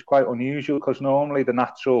he? Which was quite unusual because normally the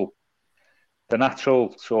natural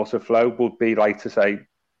sort of flow would be like to say,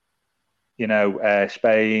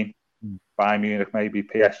 Spain, Bayern Munich, maybe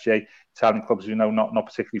PSG, Italian clubs, not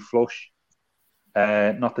particularly flush,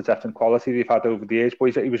 not the depth and quality they've had over the years.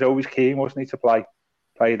 But he was always keen, wasn't he, to play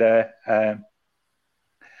there. I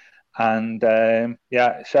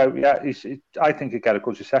think he'll get a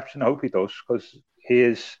good reception. I hope he does, because he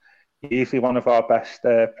is easily one of our best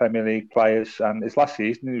Premier League players. And his last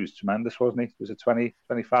season, he was tremendous, wasn't he? Was it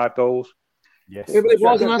 25 goals? Yes, it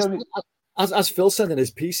was. As Phil said in his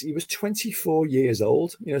piece, he was 24 years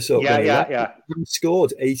old. He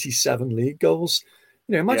scored 87 league goals.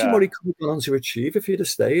 Imagine what he could have gone on to achieve if he'd have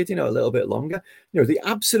stayed, a little bit longer. The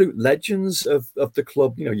absolute legends of the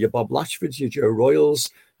club, your Bob Latchfords, your Joe Royals,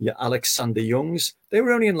 your Alexander Youngs, they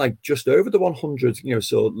were only in just over the 100,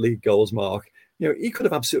 league goals mark. He could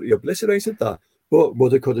have absolutely obliterated that. But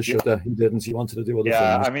woulda, coulda, shoulda, he didn't. He wanted to do other things.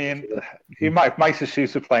 Yeah, I mean, he might have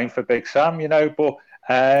suited playing for Big Sam, but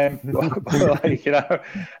but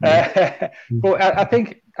I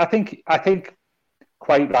think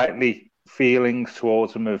quite rightly feelings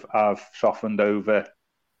towards him have softened over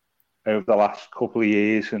the last couple of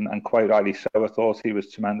years, and quite rightly so. I thought he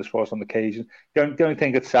was tremendous for us on occasion. The only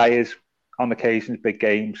thing I'd say is, on occasions, big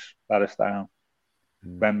games let us down.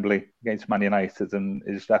 Wembley against Man United, and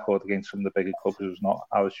his record against some of the bigger clubs was not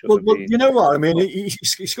how it should have been. You know what I mean? He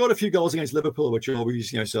scored a few goals against Liverpool, which always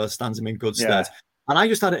sort of stands him in good stead. And I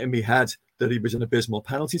just had it in my head that he was an abysmal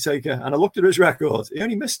penalty taker. And I looked at his record; he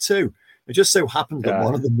only missed 2. It just so happened that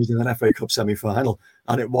one of them was in an FA Cup semi-final,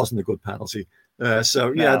 and it wasn't a good penalty.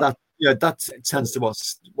 That that tends to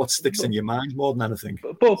what sticks in your mind more than anything.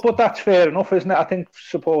 But that's fair enough, isn't it? I think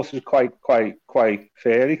supporters are quite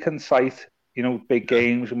fair. He can cite, big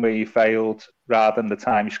games and where you failed rather than the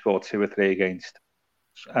time you scored 2 or 3 against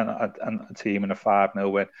and a team in a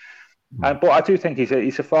 5-0 win. But I do think he's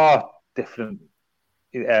a far different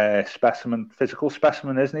physical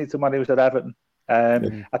specimen, isn't he, to when he was at Everton?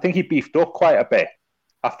 I think he beefed up quite a bit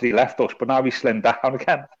after he left us, but now he's slimmed down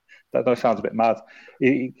again. That sounds a bit mad.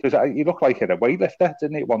 Because he looked like a weightlifter,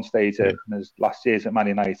 didn't he, at one stage in his last years at Man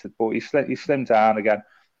United? But he slimmed down again.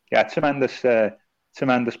 Yeah,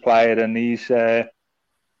 tremendous player, and he's. I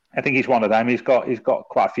think he's one of them. He's got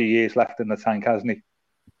quite a few years left in the tank, hasn't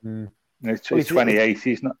he? He's 28.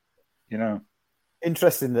 He's not,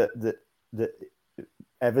 Interesting that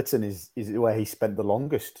Everton is where he spent the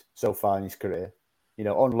longest so far in his career.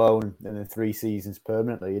 On loan and then 3 seasons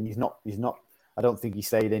permanently, and he's not. I don't think he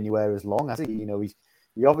stayed anywhere as long, has he?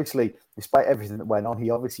 He obviously, despite everything that went on, he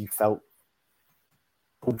obviously felt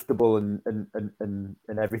comfortable and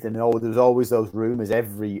everything. And there's always those rumours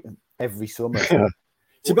every summer.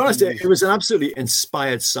 To be honest, it was an absolutely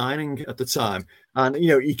inspired signing at the time. And,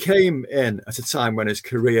 he came in at a time when his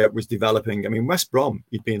career was developing. I mean, West Brom,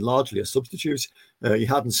 he'd been largely a substitute. He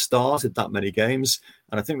hadn't started that many games.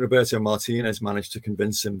 And I think Roberto Martinez managed to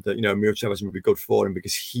convince him that, a move to Everton would be good for him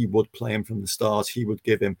because he would play him from the start. He would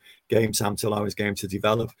give him game time to allow his game to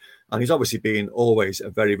develop. And he's obviously been always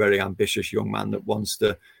a very, very ambitious young man that wants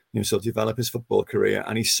to, sort of develop his football career.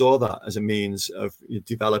 And he saw that as a means of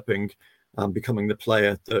developing and becoming the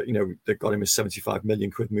player that, that got him a 75 million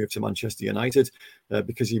quid move to Manchester United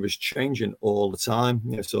because he was changing all the time.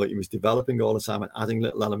 So he was developing all the time and adding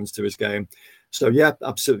little elements to his game. So, yeah,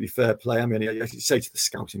 absolutely fair play. I mean, I say to the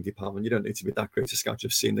scouting department, you don't need to be that great a scout to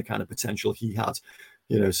have seen the kind of potential he had.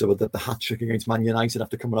 So the hat trick against Man United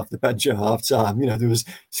after coming off the bench at half time, there was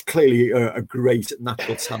clearly a great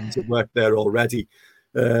natural talent at work there already.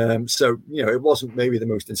 So it wasn't maybe the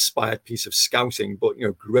most inspired piece of scouting, but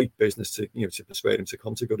great business to to persuade him to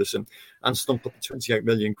come to Goodison and stump up the 28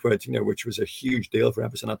 million quid, which was a huge deal for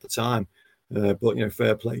Everton at the time. But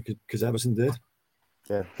fair play because Everton did.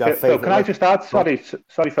 Yeah. Phil, can I just add? Sorry,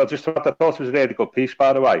 Phil. Just I thought it was a really good piece,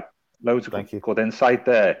 by the way. Loads of good insight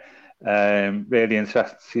there. Really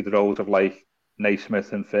interested to see the roles of like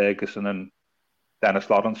Naismith and Ferguson and Dennis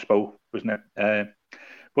Lawrence spoke, wasn't it?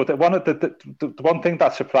 But the one thing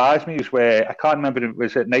that surprised me is where I can't remember,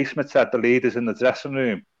 was it Naismith said the leaders in the dressing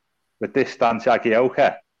room with this Dan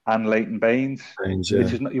Jagielka and Leighton Baines, which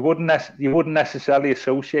is not, you wouldn't necessarily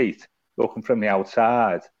associate looking from the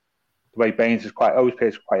outside. The way Baines is always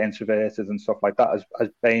appears quite introverted and stuff like that, as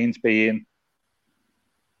Baines being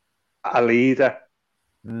a leader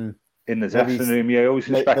in the dressing room. You always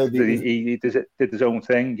suspected that he did his own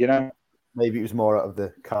thing, Maybe it was more out of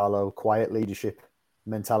the Carlo quiet leadership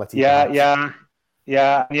mentality. Yeah.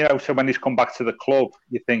 So when he's come back to the club,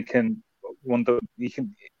 you're thinking,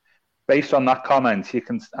 based on that comment, you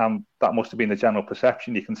can, that must have been the general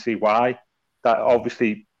perception. You can see why. That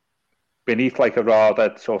obviously, beneath like a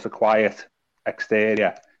rather sort of quiet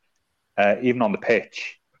exterior, even on the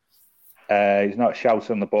pitch, he's not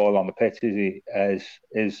shouting the ball on the pitch, is he?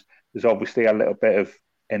 There's obviously a little bit of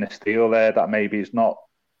inner steel there that maybe is not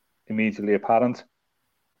immediately apparent.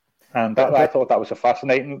 And I thought that was a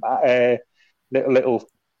fascinating little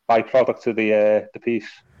byproduct of the piece.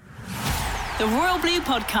 The Royal Blue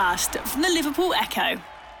Podcast from the Liverpool Echo.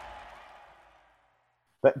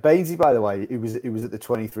 But Bainesy, by the way, he was at the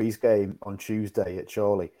 23s game on Tuesday at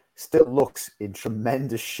Chorley. Still looks in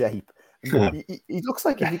tremendous shape. He looks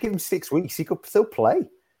like if you give him 6 weeks, he could still play.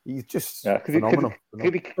 He's just phenomenal.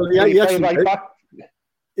 Could he play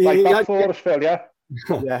right back for us, Phil? Yeah.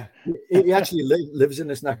 Yeah, he actually lives in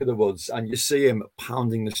this neck of the woods, and you see him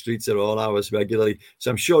pounding the streets at all hours regularly. So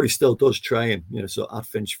I'm sure he still does train, so at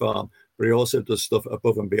Finch Farm, but he also does stuff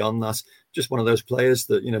above and beyond that. Just one of those players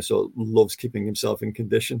that sort of loves keeping himself in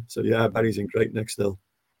condition. So yeah, I bet he's in great nick still.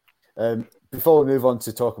 Before we move on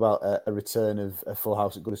to talk about a return of a full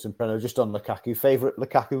house at Goodison, Preno, just on Lukaku, favourite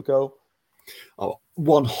Lukaku goal? Oh,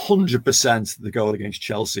 100% the goal against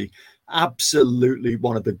Chelsea. Absolutely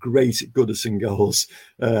one of the great Goodison goals.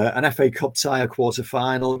 An FA Cup tie, a quarter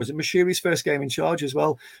final. Was it Mashiri's first game in charge as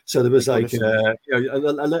well? So there was like a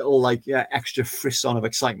little extra frisson of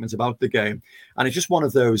excitement about the game. And it's just one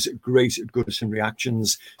of those great Goodison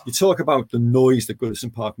reactions. You talk about the noise that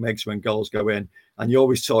Goodison Park makes when goals go in, and you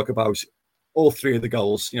always talk about all 3 of the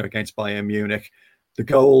goals, against Bayern Munich. The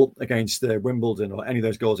goal against Wimbledon, or any of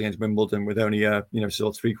those goals against Wimbledon, with only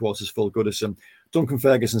sort of 3/4 full Goodison. Duncan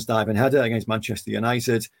Ferguson's diving header against Manchester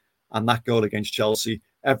United, and that goal against Chelsea.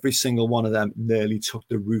 every single one of them nearly took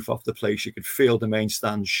the roof off the place. You could feel the main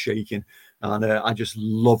stand shaking. And I just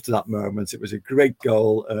loved that moment. It was a great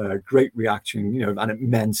goal, great reaction, and it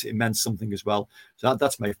meant something as well. So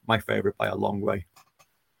that's my favourite by a long way.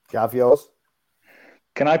 Gav, yours?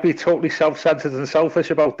 Can I be totally self-centered and selfish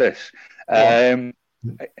about this? When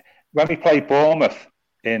we played Bournemouth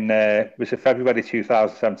in was it February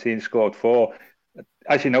 2017, scored 4.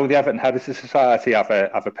 As you know, the Everton Heritage Society have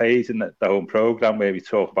a page in the home programme where we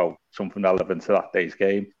talk about something relevant to that day's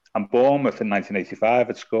game. And Bournemouth in 1985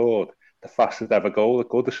 had scored the fastest ever goal at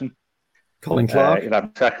Goodison. Colin Clark.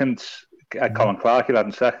 11 seconds. Colin Clark,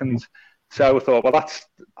 11 seconds. So I thought, well,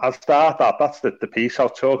 I'll start that. That's the piece. I'll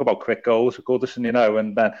talk about quick goals at Goodison,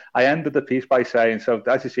 and then I ended the piece by saying, so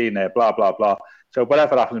as you see in there, blah, blah, blah. So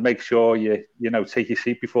whatever happens, make sure you take your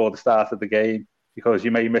seat before the start of the game, because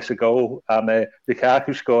you may miss a goal. And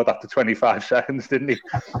Lukaku scored after 25 seconds, didn't he?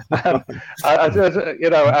 I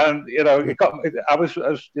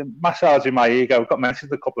was massaging my ego. Got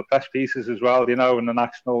mentioned a couple of press pieces as well, in the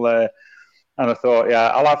national. And I thought, yeah,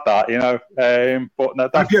 I'll have that, But no,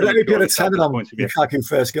 that's you're a 10 on Lukaku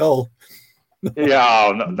first goal.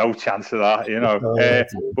 Yeah, no chance of that,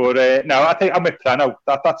 But no, I think I'm with Preno.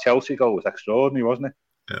 That Chelsea goal was extraordinary, wasn't it?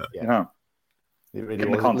 Yeah. It really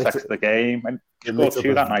in the context of the game, and he scored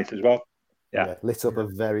 2 that night as well. Yeah, lit up a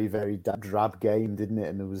very, very drab game, didn't it?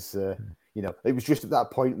 And there was, it was just at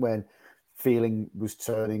that point when feeling was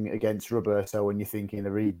turning against Roberto, and you're thinking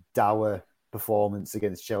a really dour performance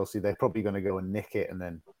against Chelsea, they're probably going to go and nick it, and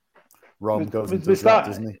then Rom goes and does that,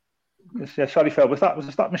 doesn't he? Yeah, sorry, Phil. Was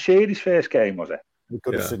that Mercedes' first game? Was it?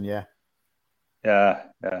 Goodison, yeah.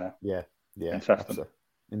 Interesting.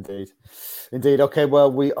 Indeed. Okay,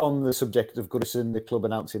 well, we on the subject of Goodison, the club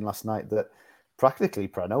announcing last night that practically,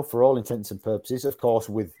 Preno, for all intents and purposes, of course,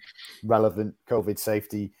 with relevant COVID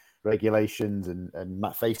safety regulations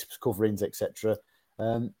and face coverings, etc.,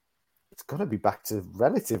 it's going to be back to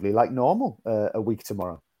relatively like normal a week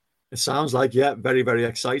tomorrow. It sounds like, very, very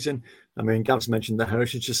exciting. I mean, Gav's mentioned the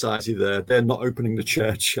Heritage Society there. They're not opening the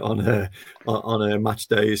church on match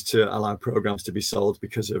days to allow programmes to be sold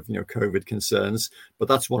because of, COVID concerns. But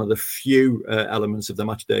that's one of the few elements of the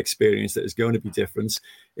match day experience that is going to be different.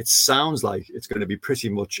 It sounds like it's going to be pretty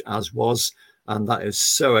much as was. And that is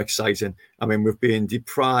so exciting. I mean, we've been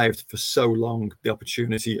deprived for so long the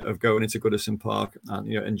opportunity of going into Goodison Park and,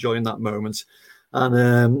 enjoying that moment.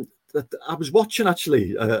 And I was watching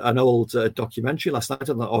actually an old documentary last night.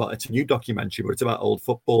 It's a new documentary, but it's about old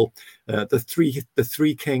football. The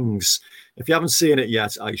Three Kings. If you haven't seen it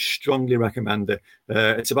yet, I strongly recommend it.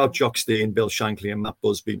 It's about Jock Stein, Bill Shankly, and Matt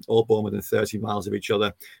Busby, all born within 30 miles of each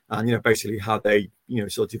other, and basically how they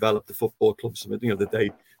sort of developed the football clubs that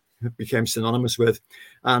they became synonymous with.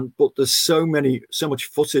 But there's so much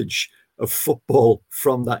footage of football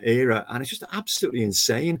from that era, and it's just absolutely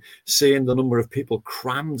insane seeing the number of people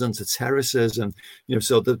crammed onto terraces, and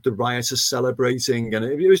so the rioters celebrating, and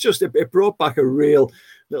it was just it brought back a real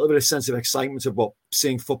little bit of sense of excitement of what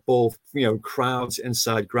seeing football, crowds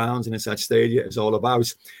inside grounds and inside stadia is all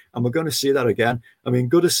about. And we're going to see that again. I mean,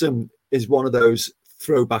 Goodison is one of those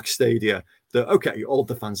throwback stadia that, okay, all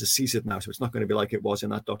the fans are seated now, so it's not going to be like it was in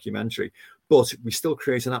that documentary, but we still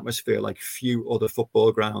create an atmosphere like few other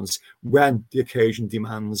football grounds when the occasion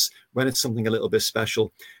demands, when it's something a little bit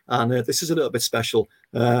special. And this is a little bit special.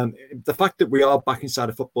 The fact that we are back inside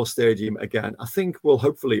a football stadium again, I think will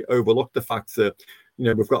hopefully overlook the fact that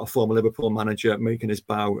we've got a former Liverpool manager making his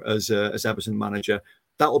bow as Everton manager.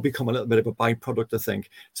 That will become a little bit of a byproduct, I think,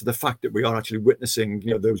 to the fact that we are actually witnessing,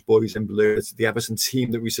 those boys in blue. It's the Everton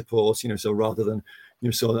team that we support, so rather than,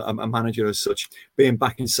 a manager as such, being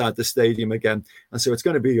back inside the stadium again. And so it's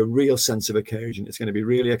going to be a real sense of occasion. It's going to be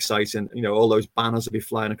really exciting. All those banners will be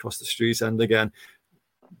flying across the street end again.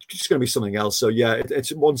 It's just going to be something else. So, yeah,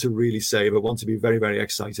 it's one to really savour, one to be very, very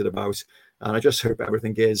excited about. And I just hope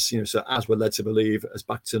everything is, so as we're led to believe, as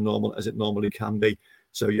back to normal as it normally can be.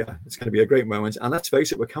 So, yeah, it's going to be a great moment. And let's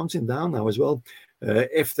face it, we're counting down now as well.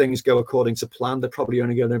 If things go according to plan, they're probably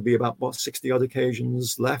only going to be about, 60-odd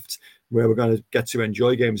occasions left where we're going to get to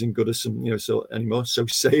enjoy games in Goodison, so anymore. So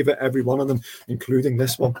savour every one of them, including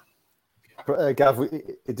this one. Gav,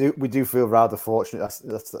 we do feel rather fortunate.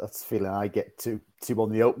 That's the feeling I get to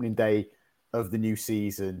on the opening day of the new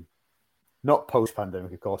season, not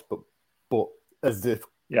post-pandemic, of course, but as the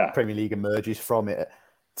Premier League emerges from it,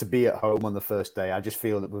 to be at home on the first day. I just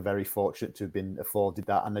feel that we're very fortunate to have been afforded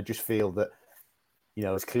that. And I just feel that,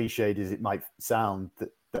 as cliched as it might sound,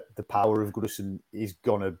 that the power of Goodison is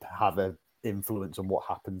going to have an influence on what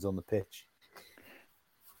happens on the pitch.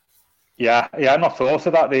 Yeah, I'm not thought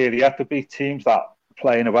of that really. You have to beat teams that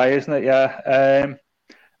playing away, isn't it? Yeah.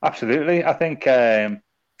 Absolutely. I think I'm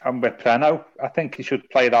with Preno. I think he should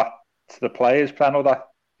play that to the players, Preno, that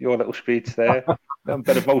your little speech there. A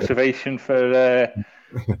bit of motivation for the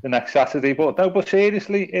next Saturday. But no, but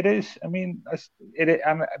seriously, it is. I mean,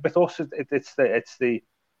 and with us,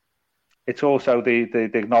 it's also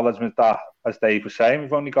the acknowledgement that, as Dave was saying,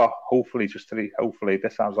 we've only got hopefully just 3. Hopefully,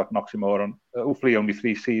 this sounds like an oxymoron. Hopefully, only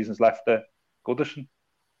 3 seasons left at Goodison.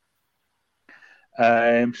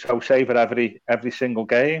 So savour every single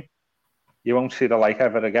game. You won't see the like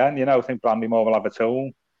ever again. You know, I think Brandymore will have its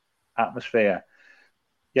own atmosphere.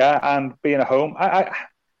 Yeah, and being at home,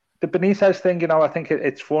 the Benitez thing, you know, I think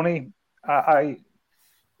it's funny. A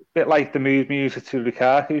bit like the mood music to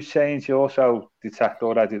Lukaku's changed. You also detect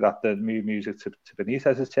already that the mood music to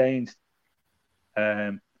Benitez has changed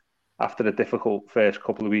after the difficult first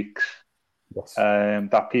couple of weeks. Yes.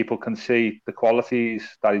 That people can see the qualities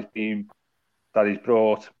that he's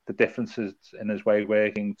brought, the differences in his way of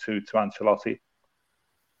working to Ancelotti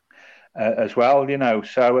as well. You know,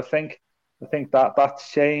 so I think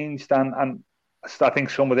that's changed, and I think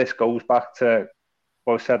some of this goes back to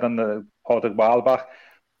what I said on the pod a while back.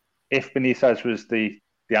 If Benitez was the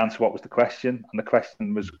answer, what was the question? And the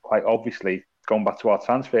question was quite obviously, going back to our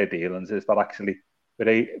transfer dealings, is that actually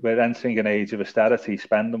we're entering an age of austerity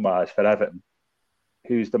spending-wise for Everton.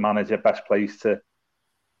 Who's the manager best placed to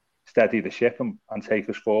steady the ship and take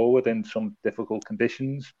us forward in some difficult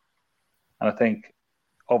conditions? And I think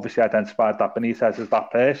obviously identified that Benitez as that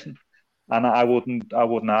person. And I wouldn't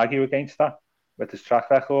argue against that with his track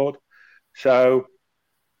record. So,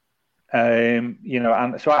 you know,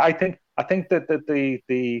 and so I think that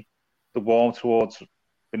the warm towards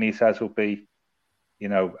Benitez will be, you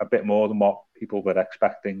know, a bit more than what people were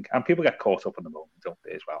expecting. And people get caught up in the moment, don't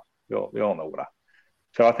they, as well? We all know that.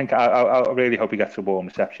 So I think I really hope he gets a warm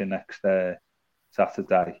reception next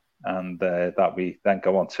Saturday, and that we then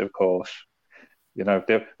go on to, of course, you know,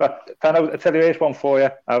 but I'll tell you, here's one for you.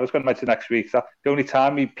 I was going to mention next week that the only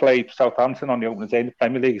time we played Southampton on the opening day in the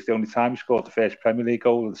Premier League is the only time we scored the first Premier League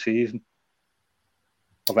goal of the season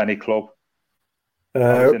of any club.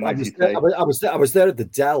 I was there at the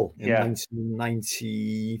Dell in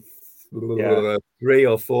 1993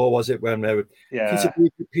 or 4, was it, when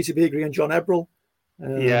Peter Beagrie and John Ebrell?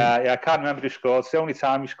 I can't remember who scored. It's the only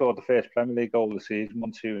time we scored the first Premier League goal of the season,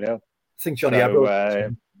 1-2-0. I think Johnny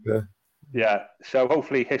Ebrell. Yeah, so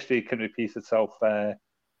hopefully history can repeat itself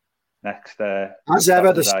next. As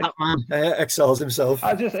ever, the stat man excels himself.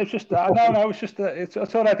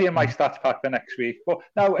 It's already in my stats pack for next week. But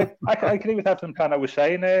no, I agree with everything I was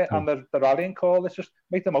saying there, and the rallying call. Let's just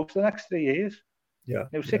make the most of the next 3 years. Yeah,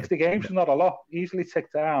 60 games is not a lot. Easily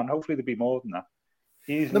tick down. Hopefully there'll be more than that.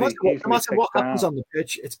 No matter what happens on the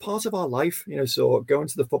pitch, it's part of our life, you know. So going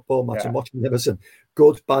to the football match and watching Everton,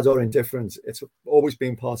 good, bad, or indifferent, it's always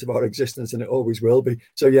been part of our existence, and it always will be.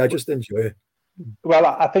 So yeah, just enjoy it. Well,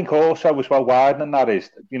 I think also as well, widening that is,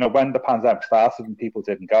 you know, when the pandemic started and people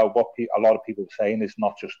didn't go, what a lot of people were saying is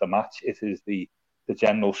not just the match; it is the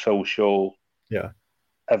general social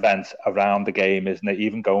events around the game, isn't it?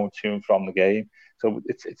 Even going to and from the game. So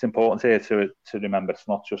it's important here to remember it's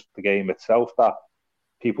not just the game itself that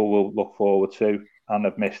people will look forward to and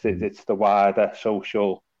have missed it. It's the wider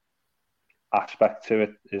social aspect to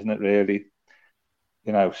it, isn't it, really?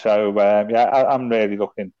 You know, so I'm really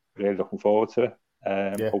looking forward to it.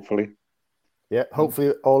 Hopefully. Yeah,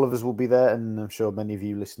 hopefully all of us will be there, and I'm sure many of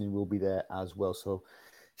you listening will be there as well. So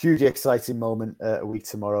hugely exciting moment a week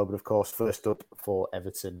tomorrow. But of course, first up for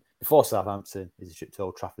Everton, before Southampton, is a trip to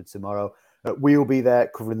Old Trafford tomorrow. We'll be there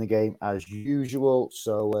covering the game as usual.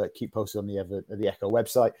 So keep posted on the Echo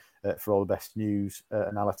website for all the best news,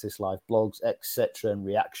 analysis, live blogs, etc., and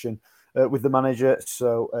reaction with the manager.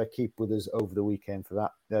 So keep with us over the weekend for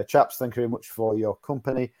that. Chaps, thank you very much for your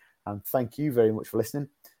company, and thank you very much for listening.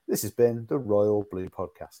 This has been the Royal Blue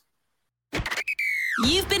Podcast.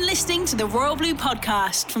 You've been listening to the Royal Blue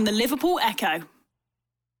Podcast from the Liverpool Echo.